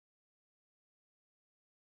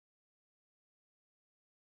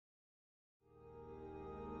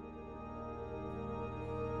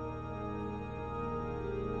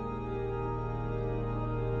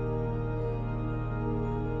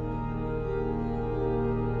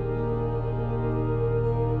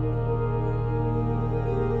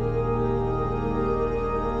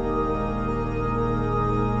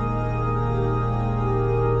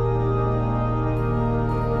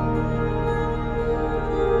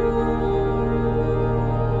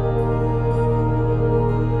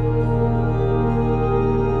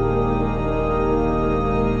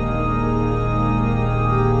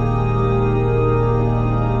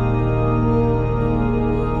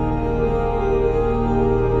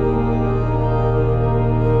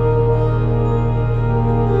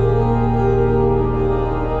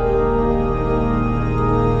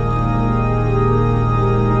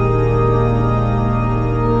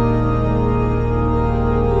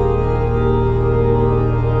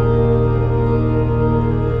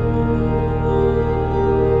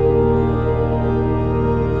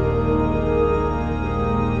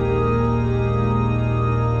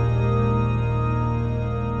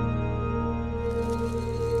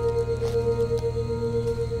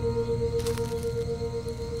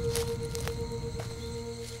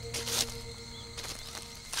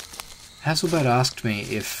Hasselblad asked me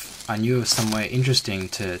if I knew of somewhere interesting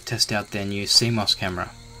to test out their new CMOS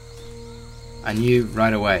camera. I knew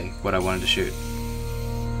right away what I wanted to shoot.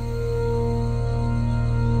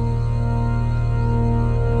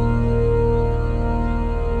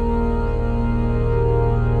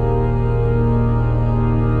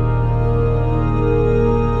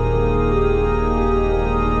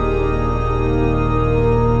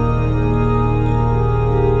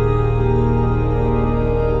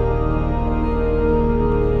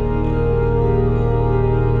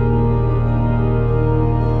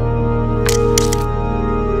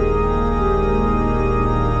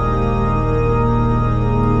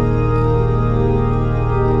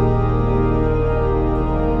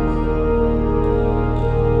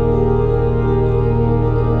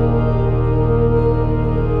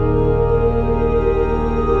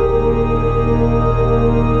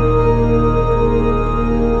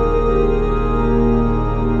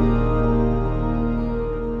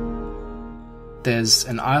 There's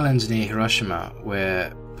an island near Hiroshima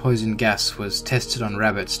where poison gas was tested on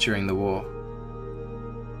rabbits during the war.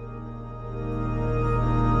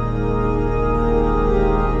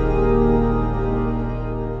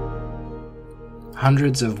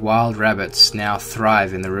 Hundreds of wild rabbits now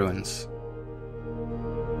thrive in the ruins.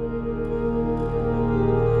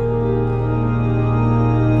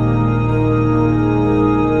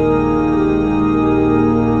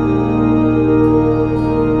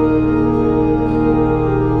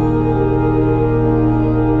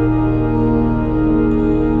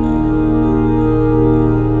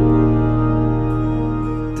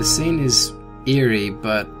 The scene is eerie,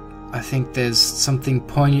 but I think there's something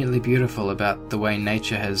poignantly beautiful about the way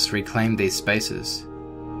nature has reclaimed these spaces.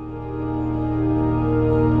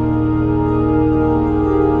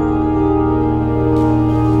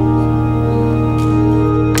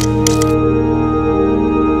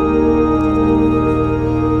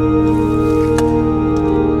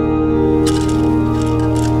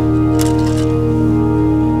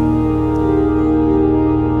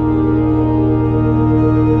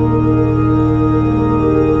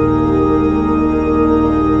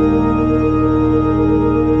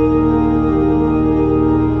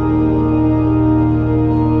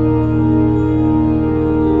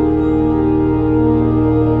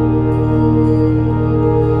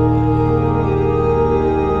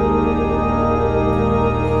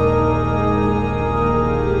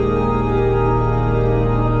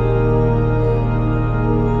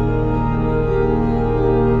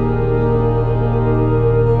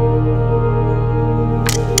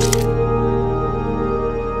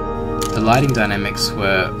 The lighting dynamics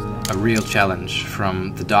were a real challenge,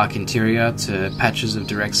 from the dark interior to patches of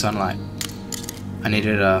direct sunlight. I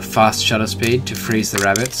needed a fast shutter speed to freeze the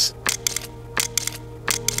rabbits,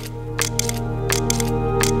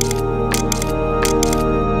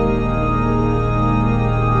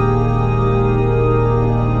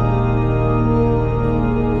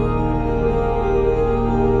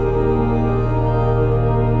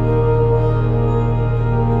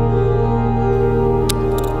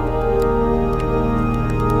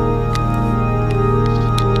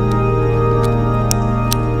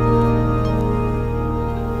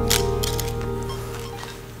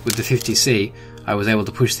 With the 50C, I was able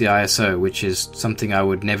to push the ISO, which is something I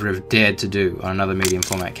would never have dared to do on another medium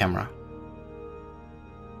format camera.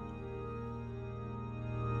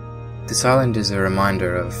 This island is a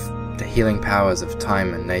reminder of the healing powers of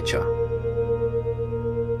time and nature.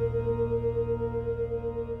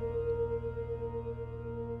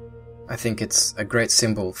 I think it's a great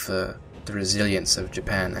symbol for the resilience of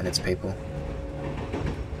Japan and its people.